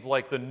seems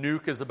like the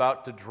nuke is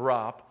about to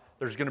drop,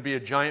 there's going to be a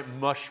giant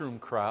mushroom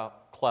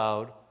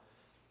cloud.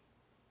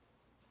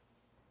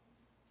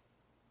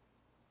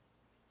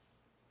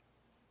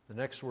 The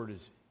next word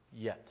is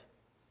yet.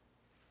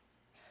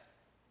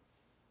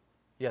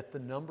 Yet the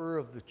number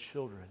of the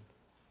children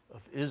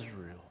of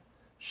Israel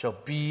shall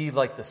be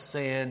like the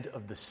sand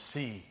of the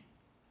sea,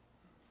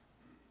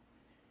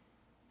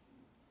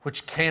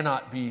 which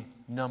cannot be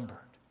numbered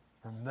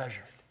or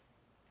measured.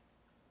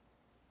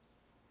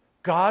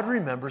 God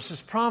remembers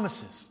his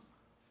promises.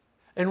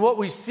 And what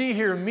we see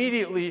here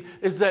immediately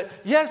is that,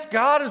 yes,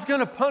 God is going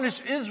to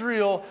punish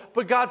Israel,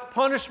 but God's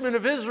punishment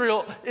of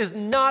Israel is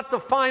not the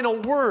final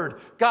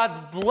word. God's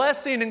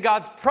blessing and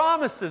God's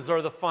promises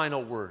are the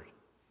final word.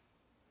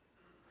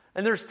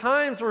 And there's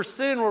times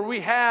where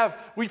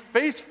we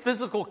face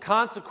physical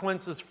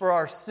consequences for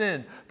our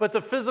sin, but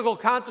the physical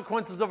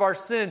consequences of our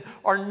sin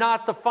are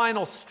not the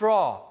final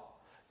straw.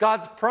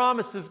 God's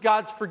promises,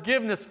 God's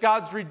forgiveness,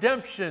 God's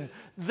redemption,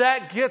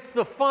 that gets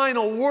the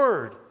final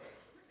word.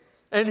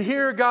 And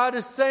here God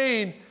is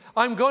saying,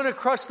 I'm going to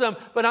crush them,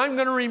 but I'm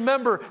going to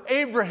remember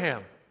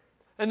Abraham.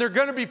 And they're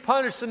going to be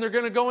punished and they're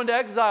going to go into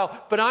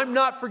exile, but I'm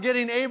not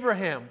forgetting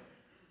Abraham.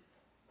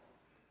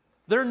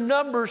 Their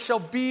number shall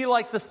be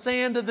like the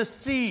sand of the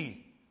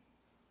sea.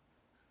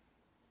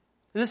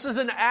 This is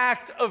an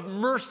act of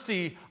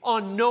mercy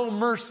on no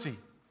mercy.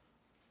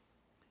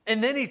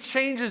 And then he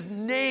changes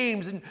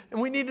names, and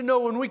we need to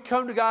know when we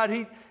come to God,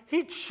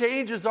 he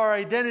changes our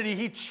identity.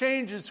 He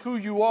changes who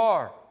you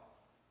are.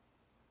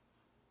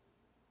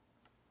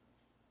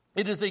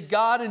 It is a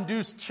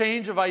God-induced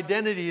change of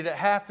identity that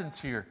happens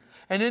here.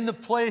 And in the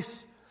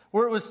place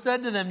where it was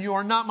said to them, you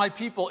are not my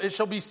people, it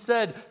shall be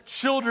said,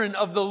 children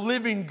of the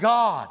living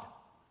God.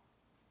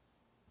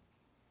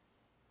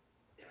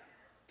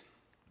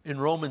 In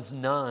Romans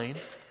 9, it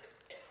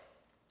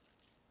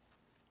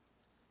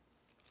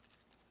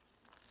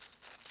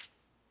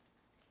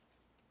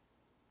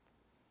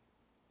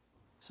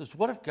says,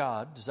 what if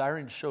God,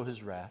 desiring to show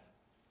his wrath,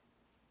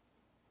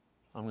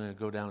 I'm going to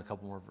go down a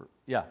couple more.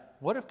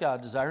 What if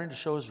God, desiring to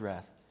show his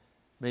wrath,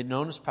 made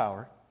known his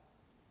power,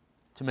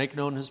 to make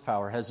known his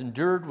power, has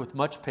endured with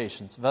much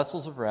patience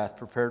vessels of wrath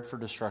prepared for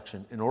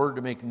destruction, in order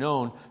to make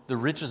known the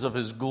riches of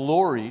his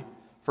glory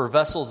for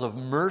vessels of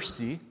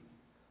mercy,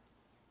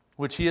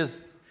 which he has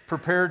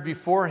prepared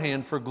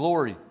beforehand for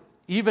glory,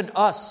 even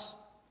us,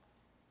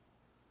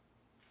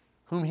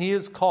 whom he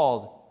has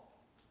called,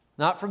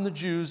 not from the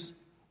Jews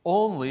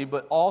only,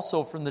 but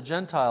also from the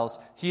Gentiles.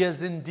 He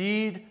has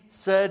indeed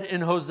said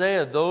in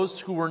Hosea, those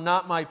who were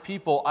not my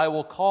people, I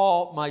will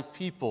call my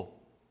people.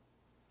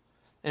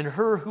 And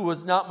her who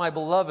was not my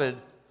beloved,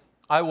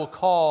 I will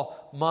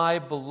call my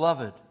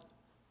beloved.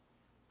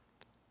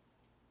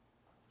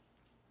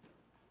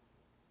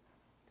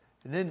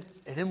 And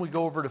then we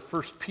go over to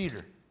 1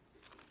 Peter.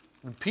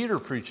 And Peter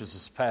preaches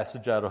this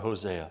passage out of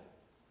Hosea.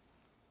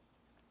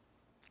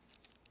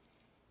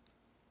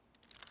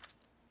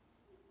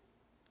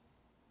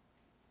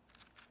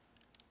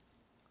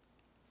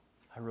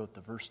 I wrote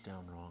the verse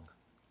down wrong.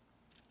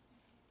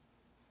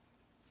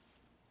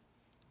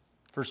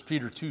 1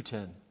 Peter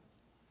 2:10.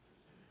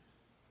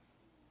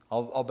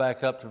 I'll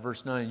back up to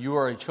verse 9. You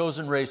are a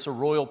chosen race, a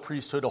royal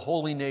priesthood, a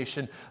holy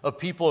nation, a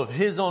people of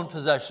His own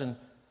possession,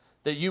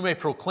 that you may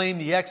proclaim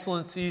the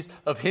excellencies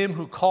of Him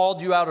who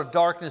called you out of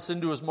darkness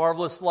into His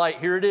marvelous light.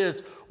 Here it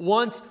is.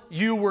 Once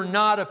you were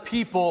not a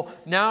people,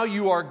 now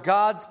you are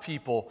God's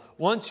people.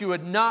 Once you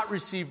had not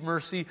received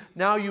mercy,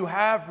 now you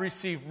have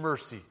received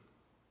mercy.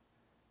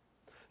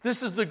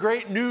 This is the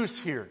great news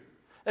here.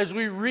 As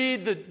we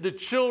read the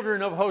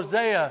children of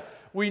Hosea,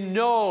 we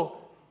know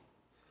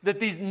that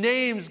these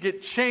names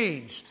get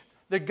changed.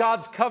 That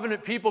God's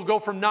covenant people go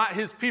from not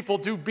His people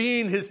to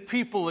being His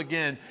people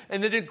again.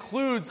 And that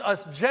includes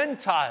us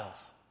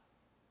Gentiles.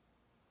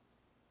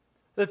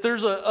 That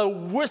there's a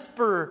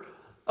whisper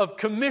of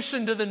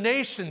commission to the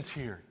nations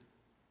here.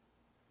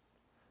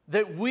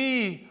 That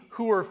we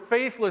who are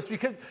faithless,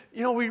 because,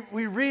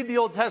 we read the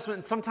Old Testament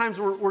and sometimes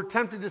we're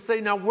tempted to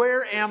say, now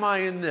where am I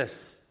in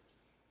this?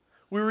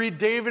 We read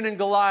David and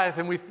Goliath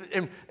and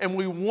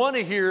we want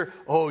to hear,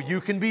 oh,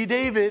 you can be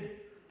David.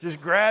 Just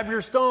grab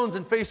your stones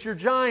and face your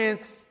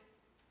giants.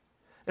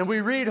 And we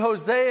read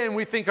Hosea and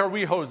we think, are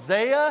we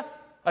Hosea?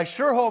 I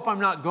sure hope I'm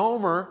not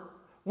Gomer.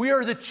 We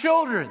are the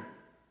children.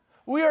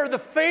 We are the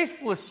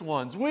faithless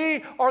ones.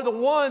 We are the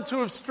ones who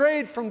have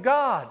strayed from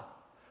God.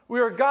 We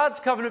are God's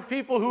covenant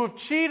people who have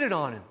cheated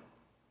on Him.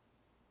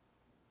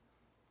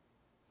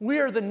 We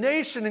are the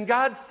nation, and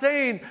God's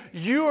saying,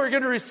 you are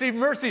going to receive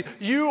mercy.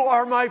 You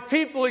are my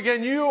people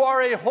again. You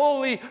are a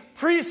holy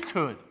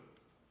priesthood.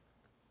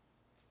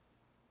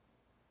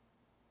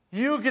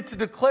 You get to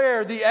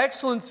declare the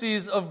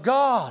excellencies of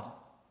God.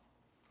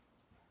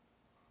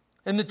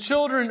 And the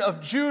children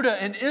of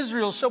Judah and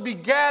Israel shall be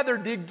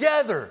gathered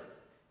together.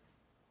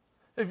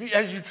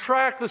 As you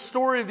track the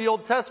story of the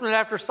Old Testament,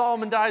 after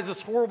Solomon dies,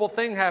 this horrible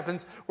thing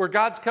happens where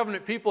God's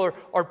covenant people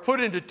are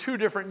put into two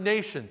different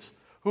nations,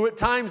 who at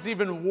times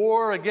even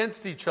war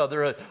against each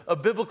other, a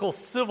biblical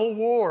civil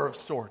war of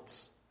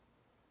sorts.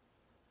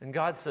 And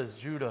God says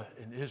Judah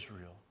and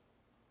Israel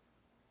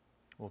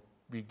will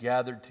be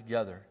gathered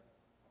together,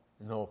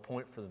 and they'll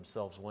appoint for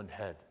themselves one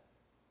head.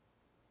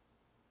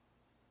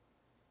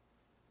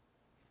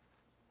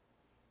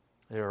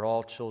 They are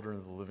all children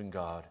of the living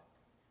God.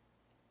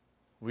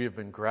 We have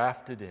been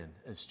grafted in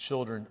as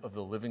children of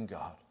the living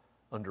God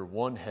under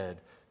one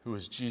head, who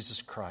is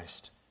Jesus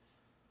Christ.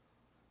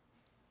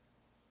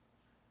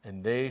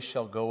 And they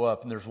shall go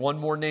up. And there's one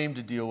more name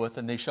to deal with.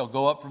 And they shall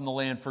go up from the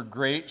land, for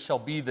great shall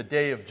be the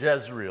day of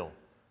Jezreel.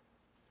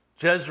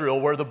 Jezreel,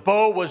 where the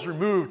bow was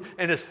removed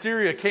and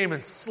Assyria came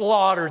and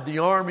slaughtered the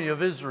army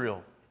of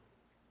Israel.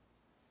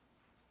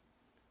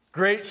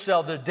 Great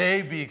shall the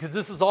day be, because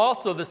this is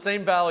also the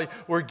same valley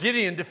where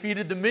Gideon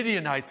defeated the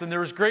Midianites, and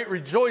there was great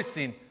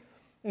rejoicing.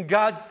 And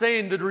God's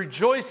saying that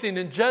rejoicing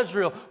in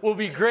Jezreel will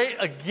be great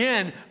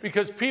again,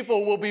 because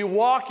people will be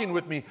walking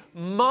with me.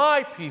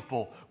 My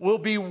people will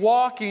be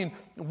walking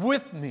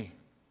with me.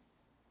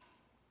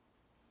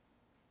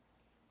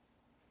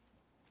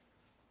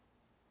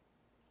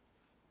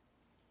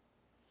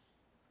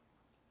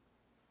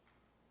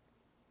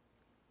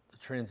 The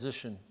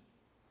transition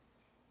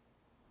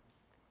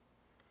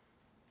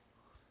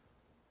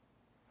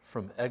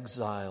from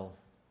exile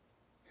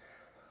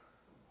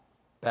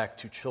back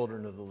to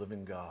children of the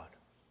living God.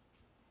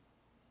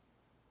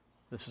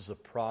 This is a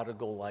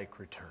prodigal-like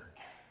return.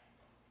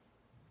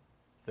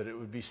 That it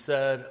would be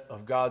said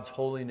of God's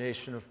holy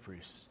nation of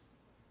priests,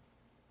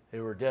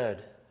 they were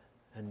dead,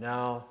 and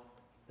now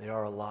they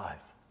are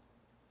alive.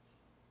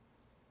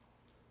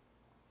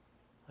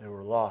 They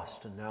were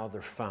lost, and now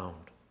they're found.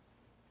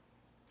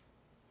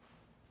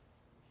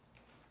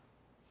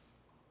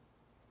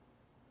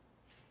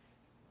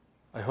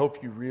 I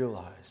hope you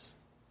realize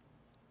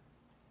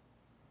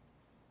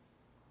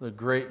the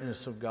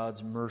greatness of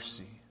God's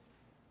mercy.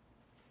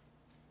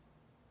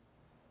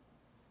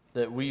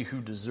 That we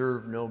who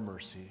deserve no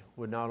mercy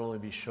would not only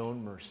be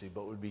shown mercy,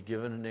 but would be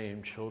given a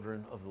name,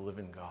 children of the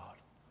living God.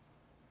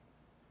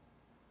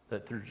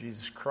 That through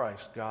Jesus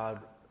Christ, God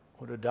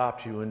would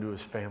adopt you into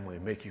His family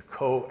and make you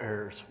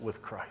co-heirs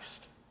with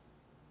Christ.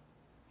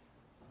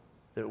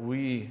 That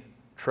we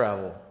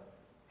travel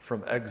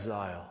from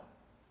exile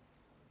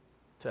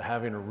to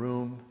having a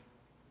room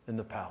in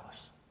the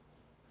palace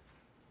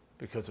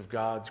because of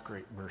God's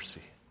great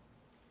mercy.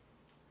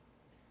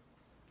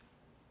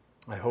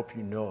 I hope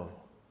you know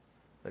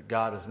that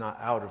God is not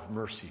out of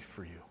mercy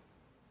for you,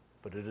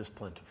 but it is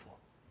plentiful,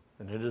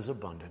 and it is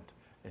abundant,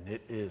 and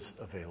it is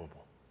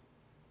available.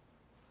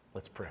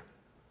 Let's pray.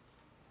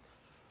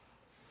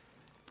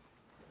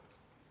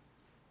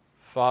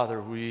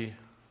 Father, we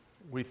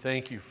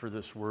thank you for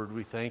this word.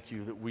 We thank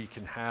you that we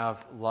can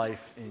have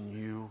life in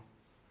you.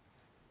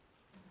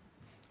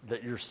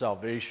 that your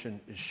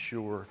salvation is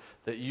sure,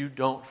 that you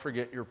don't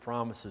forget your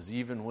promises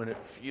even when it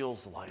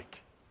feels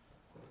like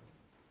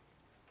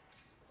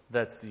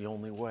that's the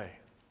only way,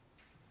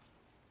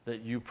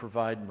 that you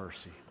provide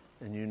mercy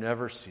and you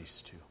never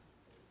cease to.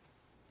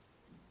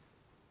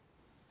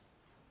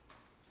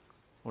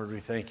 Lord,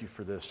 we thank you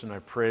for this, and I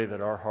pray that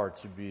our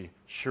hearts would be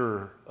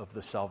sure of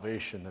the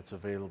salvation that's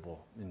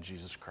available in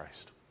Jesus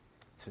Christ.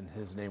 It's in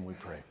his name we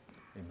pray.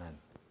 Amen.